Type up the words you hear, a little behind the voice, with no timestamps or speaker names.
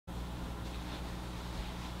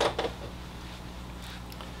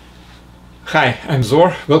Hi, I'm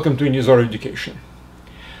Zor. Welcome to Unizor Education.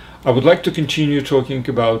 I would like to continue talking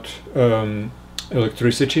about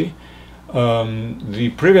electricity.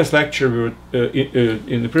 The previous lecture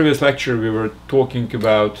in the previous lecture we were talking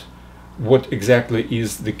about what exactly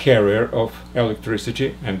is the carrier of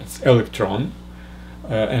electricity, and it's electron.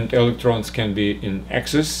 And electrons can be in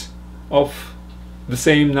excess of the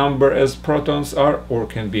same number as protons are, or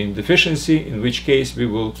can be in deficiency, in which case we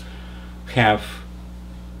will have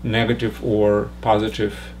negative or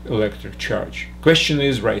positive electric charge. Question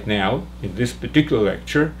is right now, in this particular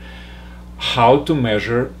lecture, how to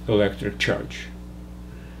measure electric charge.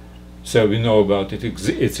 So we know about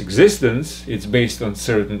its existence. It's based on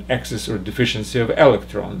certain excess or deficiency of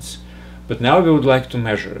electrons, but now we would like to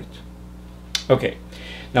measure it. Okay,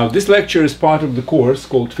 now this lecture is part of the course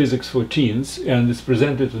called Physics4Teens, and it's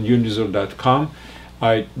presented on unizor.com.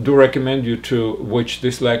 I do recommend you to watch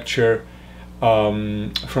this lecture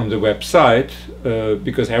from the website,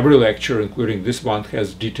 because every lecture, including this one,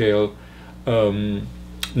 has detailed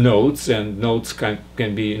notes, and notes can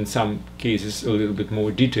be in some cases a little bit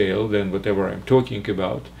more detailed than whatever I'm talking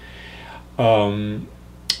about.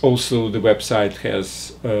 Also, the website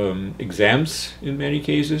has exams in many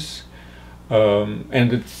cases,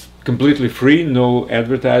 and it's completely free, no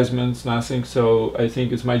advertisements, nothing, so I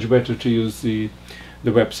think it's much better to use the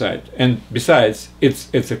website. And besides,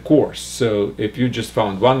 it's a course, so if you just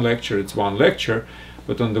found one lecture, it's one lecture,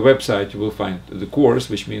 but on the website you will find the course,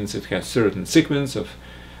 which means it has certain sequence of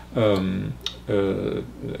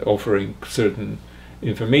offering certain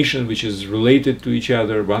information which is related to each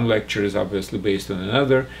other. One lecture is obviously based on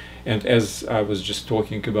another, and as I was just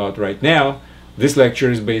talking about right now, this lecture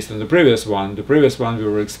is based on the previous one. The previous one we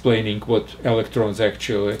were explaining what electrons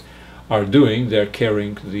actually are doing. They're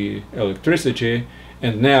carrying the electricity,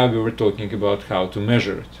 and now we were talking about how to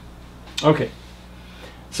measure it. Okay,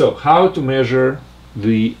 so how to measure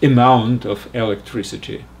the amount of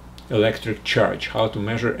electricity, electric charge, how to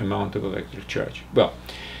measure amount of electric charge. Well,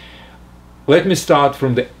 let me start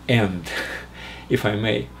from the end, if I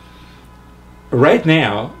may. Right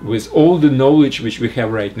now, with all the knowledge which we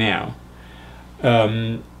have right now,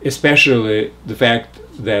 especially the fact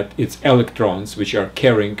that it's electrons which are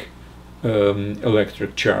carrying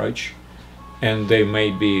electric charge, and they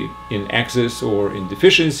may be in excess or in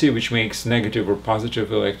deficiency, which makes negative or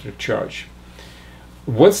positive electric charge.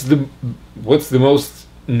 What's the most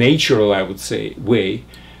natural, I would say, way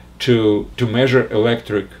to measure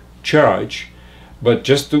electric charge, but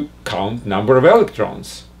just to count number of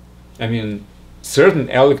electrons? I mean, certain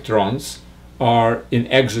electrons are in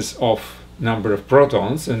excess of number of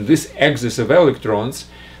protons, and this excess of electrons,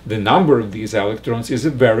 the number of these electrons, is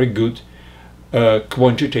a very good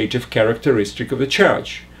quantitative characteristic of the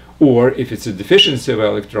charge. Or if it's a deficiency of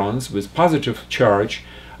electrons with positive charge,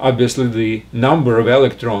 obviously the number of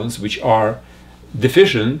electrons which are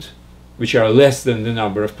deficient, which are less than the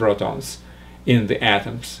number of protons in the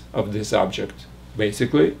atoms of this object,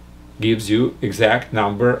 basically gives you exact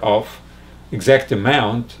number of, exact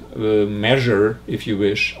amount, measure, if you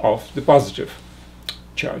wish, of the positive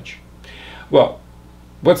charge. Well,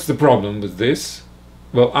 what's the problem with this?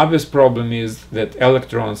 Well, obvious problem is that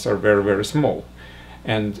electrons are very, very small,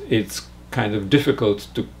 and it's kind of difficult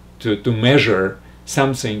to measure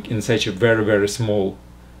something in such a very, very small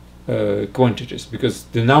quantities, because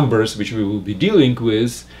the numbers which we will be dealing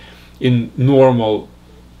with in normal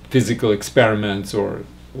physical experiments or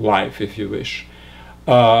life, if you wish,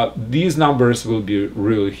 these numbers will be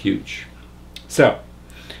really huge. So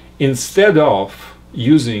instead of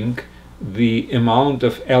using the amount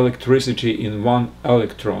of electricity in one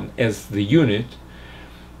electron as the unit,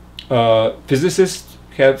 physicists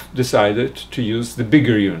have decided to use the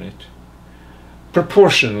bigger unit,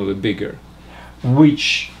 proportionally bigger,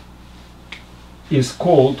 which is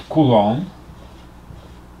called Coulomb.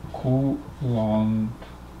 Coulomb.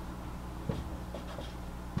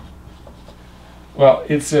 Well,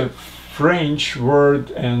 it's a French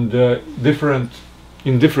word, and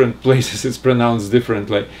in different places it's pronounced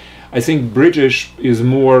differently. I think British is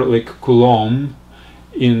more like Coulomb,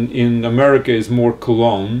 in America is more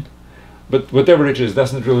Coulomb, but whatever it is,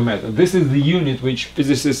 doesn't really matter. This is the unit which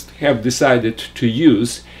physicists have decided to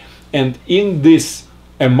use, and in this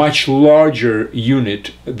a much larger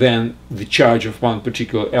unit than the charge of one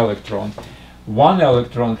particular electron. One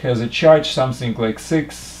electron has a charge something like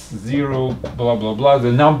 6, 0, blah blah blah.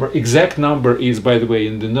 The exact number is, by the way,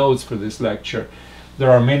 in the notes for this lecture. There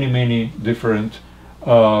are many different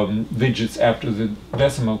digits after the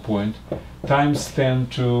decimal point, times 10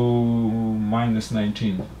 to minus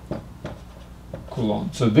 19 Coulomb.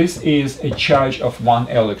 So this is a charge of one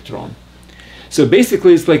electron. So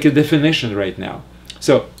basically it's like a definition right now.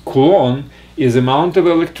 So Coulomb is amount of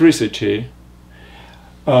electricity,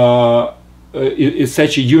 is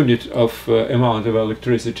such a unit of amount of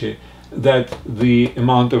electricity that the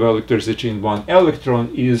amount of electricity in one electron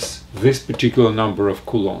is this particular number of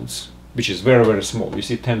coulombs, which is very, very small. You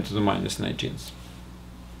see 10 to the minus 19th.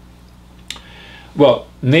 Well,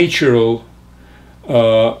 natural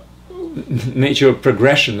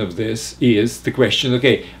progression of this is the question,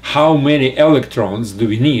 okay, how many electrons do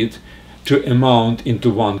we need to amount into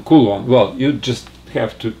 1 coulomb? Well, you just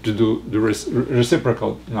have to do the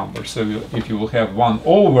reciprocal number. So if you will have 1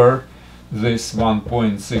 over this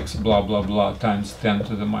 1.6 blah blah blah times 10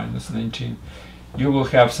 to the minus 19, you will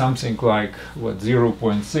have something like what,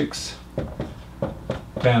 0.6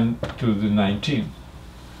 10 to the 19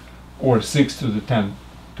 or 6 to the 10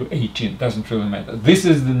 to 18, doesn't really matter. This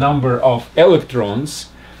is the number of electrons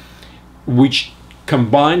which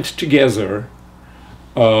combined together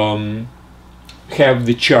have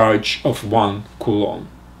the charge of 1 coulomb.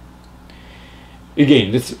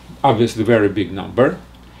 Again, it's obviously a very big number.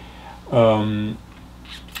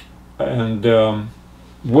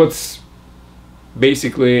 What's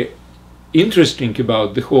basically interesting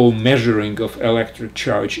about the whole measuring of electric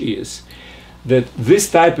charge is that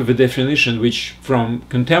this type of a definition, which from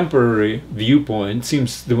contemporary viewpoint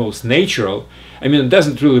seems the most natural. I mean, it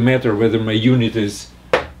doesn't really matter whether my unit is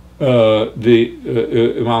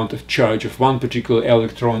the amount of charge of one particular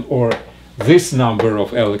electron or this number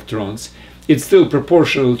of electrons. It's still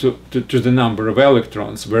proportional to the number of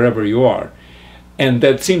electrons wherever you are. And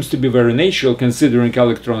that seems to be very natural, considering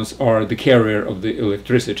electrons are the carrier of the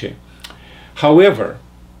electricity. However,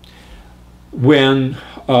 when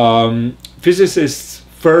physicists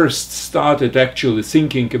first started actually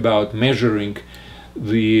thinking about measuring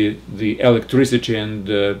the electricity and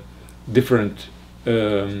different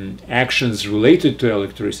actions related to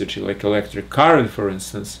electricity, like electric current, for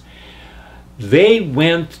instance, they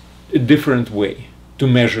went a different way to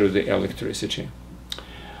measure the electricity.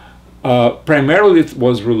 Primarily it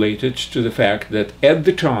was related to the fact that at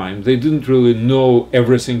the time they didn't really know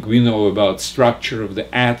everything we know about structure of the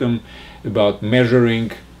atom, about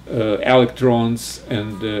measuring electrons,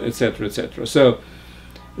 and etc., etc. So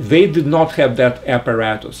they did not have that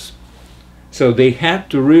apparatus. So they had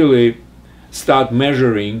to really start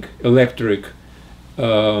measuring electric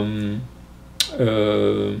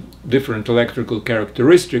different electrical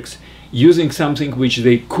characteristics using something which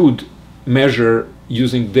they could measure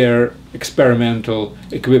using their experimental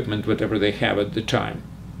equipment, whatever they have at the time.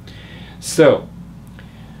 So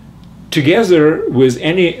together with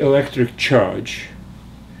any electric charge,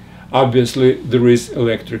 obviously there is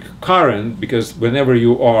electric current, because whenever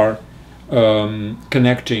you are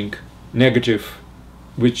connecting negative,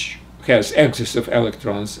 which has excess of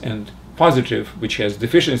electrons, and positive, which has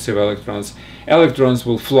deficiency of electrons, electrons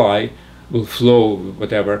will flow,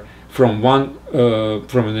 whatever, from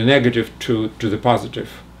from the negative to the positive,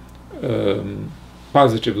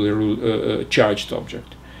 positively charged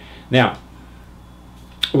object. Now,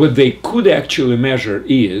 what they could actually measure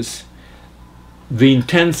is the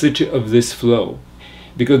intensity of this flow,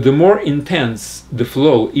 because the more intense the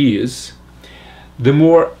flow is, the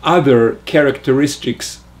more other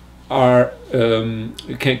characteristics are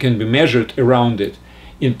can be measured around it,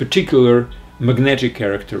 in particular magnetic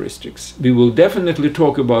characteristics. We will definitely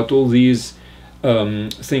talk about all these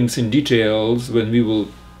things in details when we will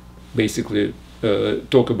basically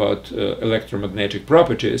talk about electromagnetic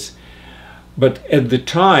properties, but at the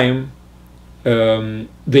time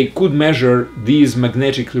they could measure these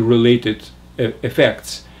magnetically related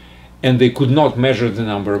effects, and they could not measure the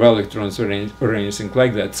number of electrons or anything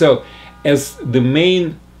like that. So as the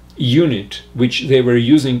main unit which they were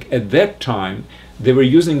using at that time, they were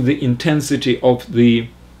using the intensity of the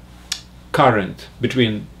current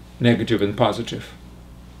between negative and positive.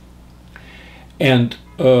 And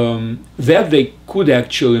that they could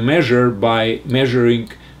actually measure by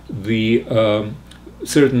measuring the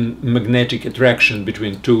certain magnetic attraction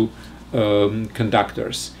between two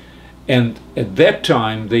conductors. And at that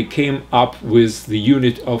time they came up with the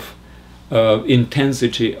unit of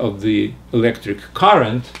intensity of the electric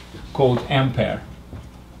current called ampere.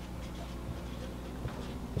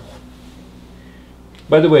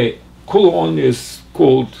 By the way, Coulomb is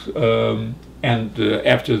called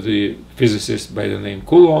after the physicist by the name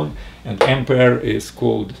Coulomb, and ampere is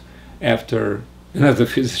called after another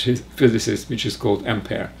physicist which is called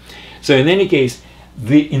Ampere. So in any case,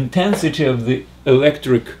 the intensity of the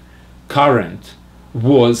electric current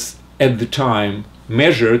was at the time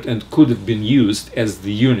measured and could have been used as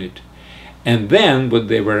the unit. And then what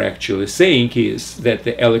they were actually saying is that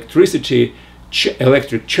the electricity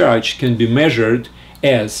electric charge can be measured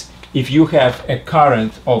as if you have a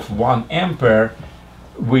current of 1 ampere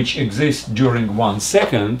which exists during 1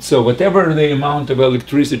 second, so whatever the amount of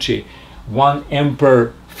electricity 1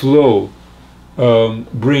 ampere flow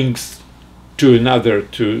brings to another,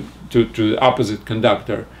 to the opposite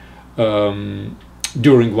conductor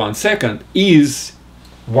during 1 second, is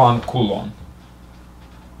 1 Coulomb.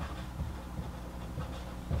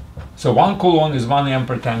 So 1 Coulomb is 1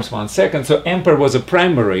 ampere times 1 second. So ampere was a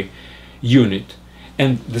primary unit,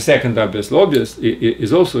 and the second obvious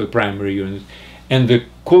is also a primary unit, and the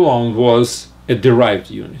Coulomb was a derived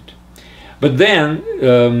unit. But then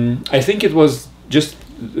I think it was just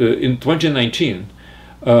in 2019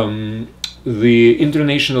 the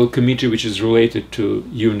International Committee, which is related to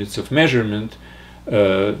units of measurement,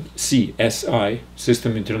 SI,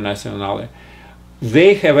 System Internationale,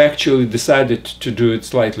 they have actually decided to do it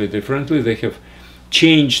slightly differently. They have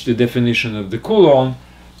changed the definition of the Coulomb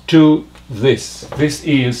to this. This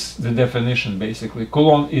is the definition, basically.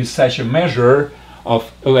 Coulomb is such a measure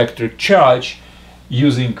of electric charge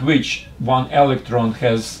using which 1 electron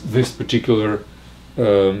has this particular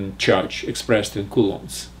charge expressed in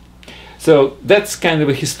coulombs. So that's kind of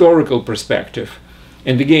a historical perspective.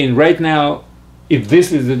 And again, right now, if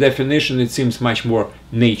this is the definition, it seems much more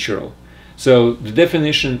natural. So the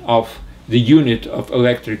definition of the unit of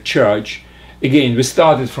electric charge, again, we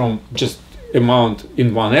started from just amount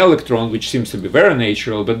in 1 electron, which seems to be very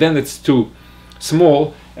natural, but then it's too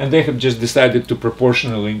small, and they have just decided to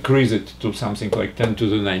proportionally increase it to something like 10 to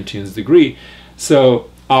the 19th degree. So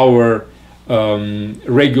our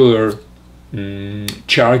regular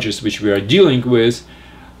charges which we are dealing with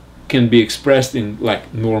can be expressed in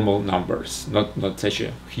like normal numbers, not such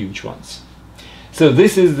a huge ones. So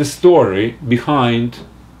this is the story behind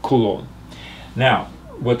Coulomb. Now,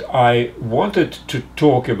 what I wanted to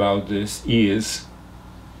talk about this is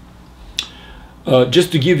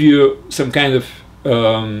just to give you some kind of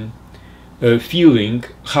feeling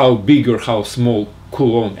how big or how small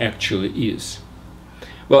Coulomb actually is.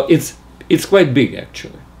 Well, it's quite big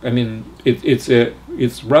actually. I mean,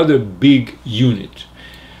 it's rather big unit.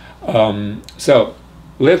 So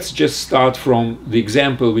let's just start from the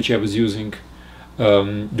example which I was using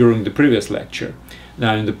during the previous lecture.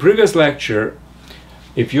 Now, in the previous lecture,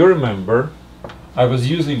 if you remember, I was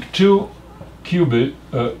using 2 cubic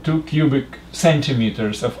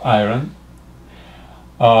centimeters of iron,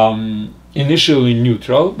 initially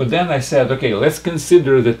neutral, but then I said, okay, let's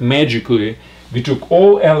consider that magically we took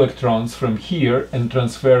all electrons from here and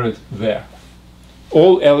transfer it there.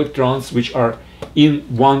 All electrons which are in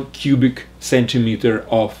 1 cubic centimeter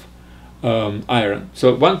of iron.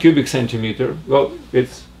 So 1 cubic centimeter, well,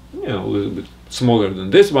 it's a little bit smaller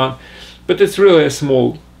than this one, but it's really a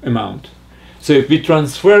small amount. So if we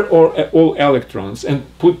transfer all electrons and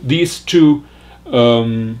put these 2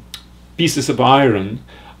 pieces of iron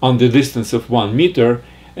on the distance of 1 meter,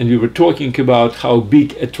 and we were talking about how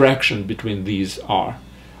big attraction between these are.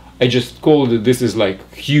 I just called it, this is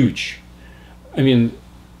like huge. I mean,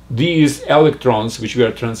 these electrons which we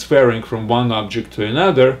are transferring from one object to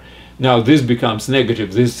another, now this becomes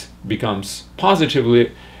negative, this becomes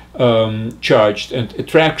positively charged, and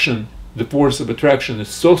attraction, the force of attraction is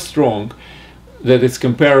so strong that it's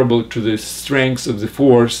comparable to the strength of the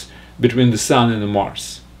force between the Sun and the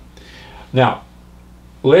Mars. Now,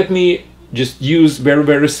 let me just use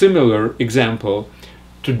very similar example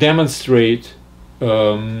to demonstrate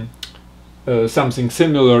something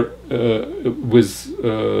similar with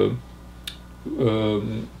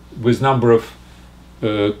number of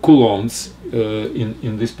coulombs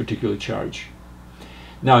in this particular charge.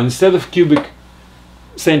 Now, instead of cubic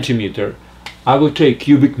centimeter, I will take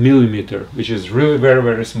cubic millimeter, which is really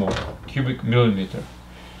very small, cubic millimeter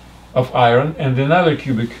of iron, and another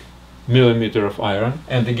cubic millimeter of iron,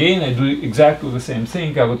 and again I do exactly the same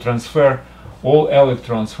thing. I will transfer all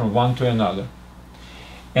electrons from one to another,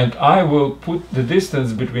 and I will put the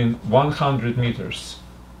distance between 100 meters.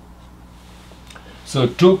 So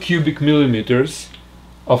 2 cubic millimeters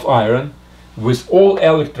of iron with all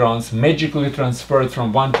electrons magically transferred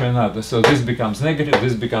from one to another. So this becomes negative,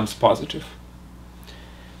 this becomes positive.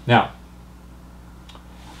 Now,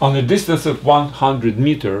 on a distance of 100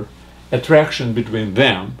 meters, attraction between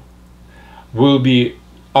them will be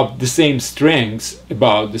of the same strength,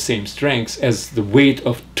 about the same strength as the weight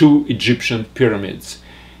of 2 Egyptian pyramids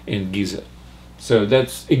in Giza. So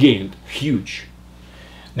that's again huge.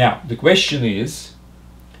 Now the question is,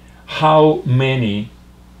 how many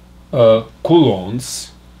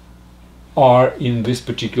coulombs are in this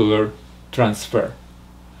particular transfer?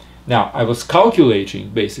 Now I was calculating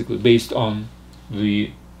basically based on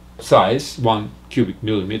the size, 1 cubic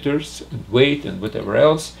millimeters, and weight and whatever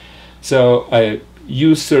else. So I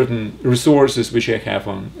use certain resources which I have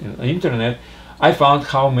on the internet. I found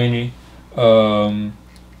how many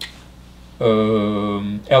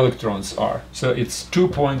electrons are. So it's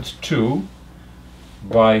 2.2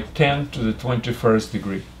 by 10 to the 21st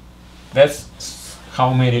degree. That's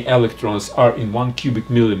how many electrons are in 1 cubic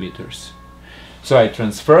millimeters. So I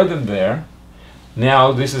transfer them there.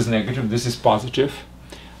 Now this is negative, this is positive.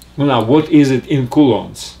 Now what is it in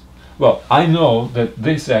coulombs? Well, I know that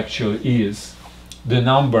this actually is the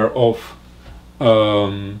number of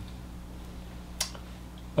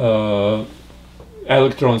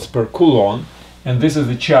electrons per coulomb, and this is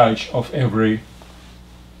the charge of every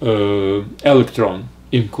electron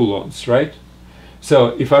in coulombs, right?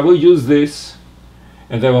 So if I will use this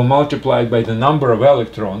and I will multiply it by the number of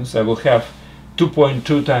electrons, I will have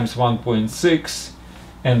 2.2 times 1.6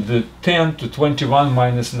 and the 10 to 21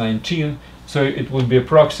 minus 19, so it would be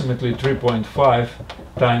approximately 3.5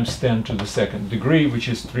 times 10 to the second degree, which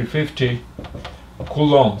is 350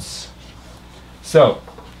 coulombs. So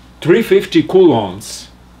 350 coulombs,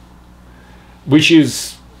 which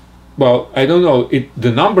is, well, I don't know,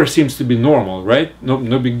 the number seems to be normal, right?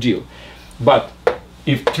 No big deal. But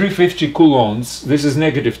if 350 coulombs, this is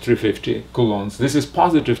negative 350 coulombs, this is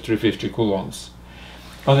positive 350 coulombs,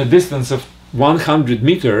 on a distance of 100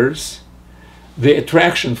 meters, the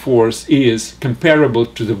attraction force is comparable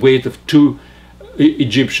to the weight of 2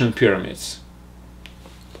 Egyptian pyramids.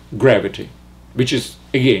 Gravity, which is,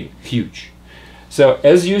 again, huge. So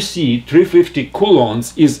as you see, 350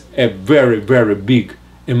 coulombs is a very, very big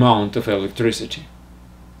amount of electricity,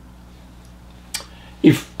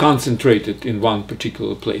 if concentrated in one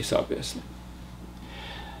particular place, obviously.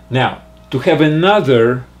 Now, to have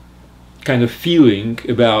another kind of feeling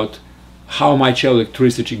about how much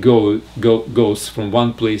electricity goes from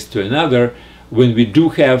one place to another, when we do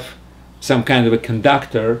have some kind of a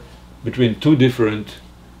conductor between two different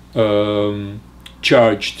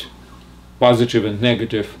charged positive and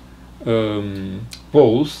negative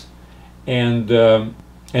poles, and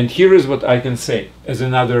here is what I can say as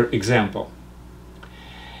another example.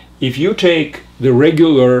 If you take the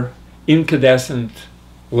regular incandescent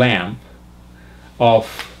lamp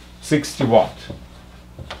of 60 watt,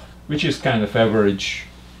 which is kind of average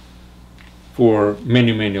for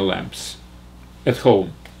many lamps at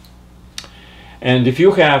home, and if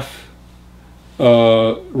you have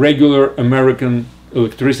regular American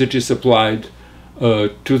electricity supplied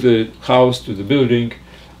to the house, to the building,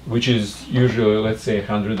 which is usually, let's say,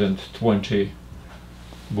 120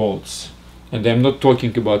 volts, and I'm not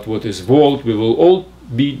talking about what is volt, we will all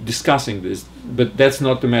be discussing this, but that's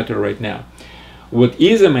not the matter right now. What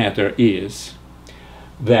is a matter is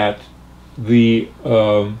that the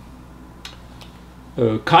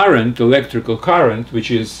current, electrical current, which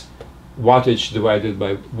is wattage divided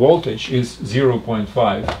by voltage, is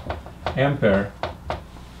 0.5 ampere.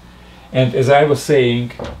 And as I was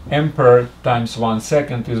saying, ampere times 1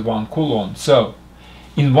 second is 1 coulomb. So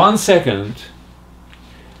in 1 second,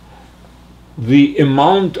 the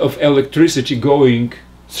amount of electricity going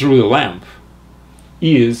through the lamp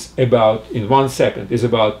is about, in 1 second, is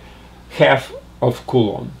about half of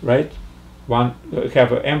coulomb, right?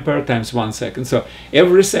 Half of ampere times 1 second. So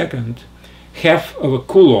every second, half of a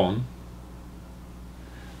coulomb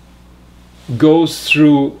goes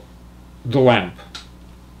through the lamp.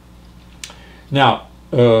 Now,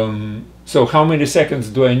 so how many seconds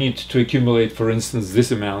do I need to accumulate, for instance,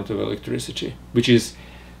 this amount of electricity, which is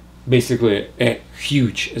basically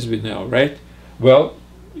huge, as we know, right? Well,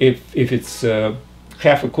 if it's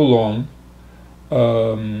half a coulomb,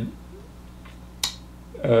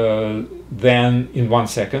 then in 1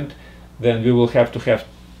 second, then we will have to have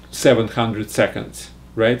 700 seconds,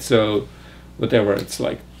 right? So whatever, it's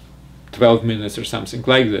like 12 minutes or something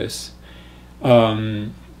like this.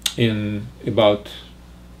 In about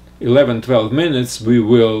 11-12 minutes, we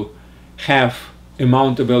will have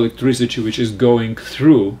amount of electricity which is going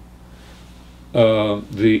through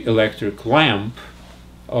the electric lamp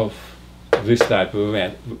of this type of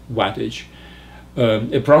wattage,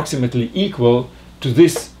 approximately equal to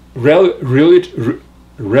this relatively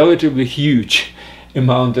huge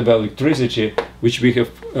amount of electricity which we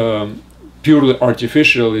have purely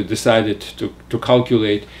artificially decided to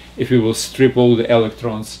calculate if we will strip all the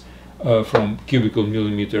electrons from cubical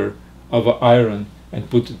millimeter of iron and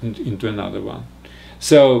put it into another one.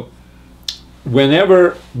 So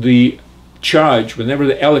whenever the charge, whenever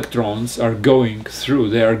the electrons are going through,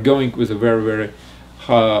 they are going with a very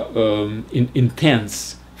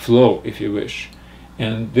intense flow, if you wish,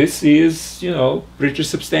 And this is, you know, pretty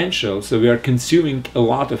substantial. So we are consuming a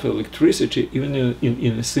lot of electricity even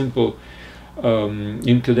in a simple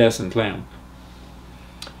incandescent lamp.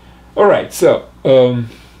 All right, so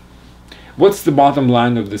what's the bottom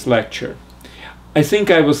line of this lecture? I think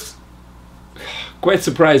I was quite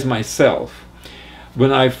surprised myself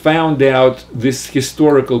when I found out this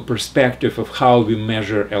historical perspective of how we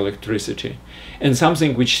measure electricity, and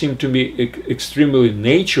something which seemed to me extremely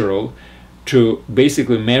natural, to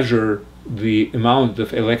basically measure the amount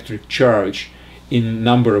of electric charge in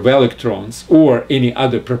number of electrons or any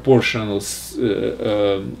other proportional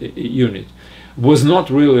unit, was not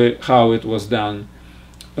really how it was done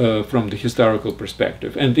from the historical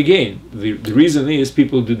perspective. And again, the reason is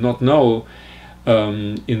people did not know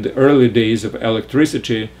in the early days of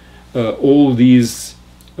electricity all these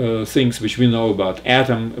things which we know about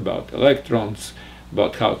atom, about electrons,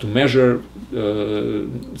 about how to measure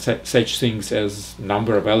such things as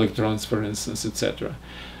number of electrons, for instance, etc.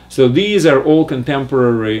 So these are all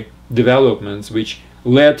contemporary developments which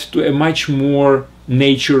led to a much more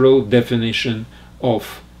natural definition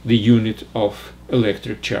of the unit of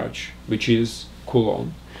electric charge, which is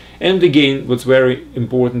Coulomb. And again, what's very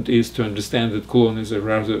important is to understand that Coulomb is a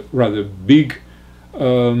rather big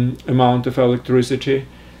amount of electricity.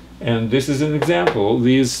 And this is an example.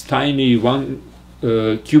 These tiny 1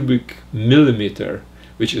 cubic millimeter,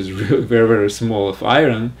 which is really very, very small, of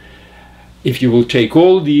iron, if you will take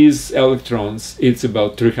all these electrons, it's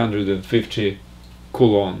about 350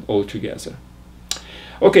 Coulomb altogether.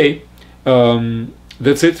 Okay,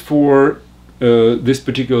 that's it for this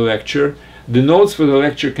particular lecture. The notes for the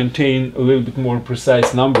lecture contain a little bit more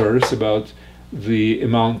precise numbers about the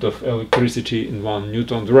amount of electricity in 1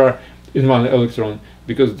 Newton. There are in 1 electron,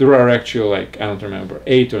 because there are actually, like, I don't remember,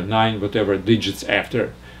 8 or 9 whatever digits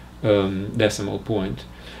after decimal point.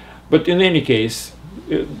 But in any case,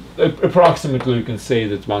 approximately you can say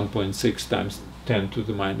that 1.6 times 10 to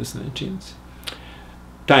the minus 19th.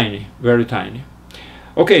 Tiny, very tiny.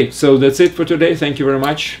 Okay, so that's it for today. Thank you very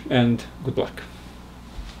much and good luck.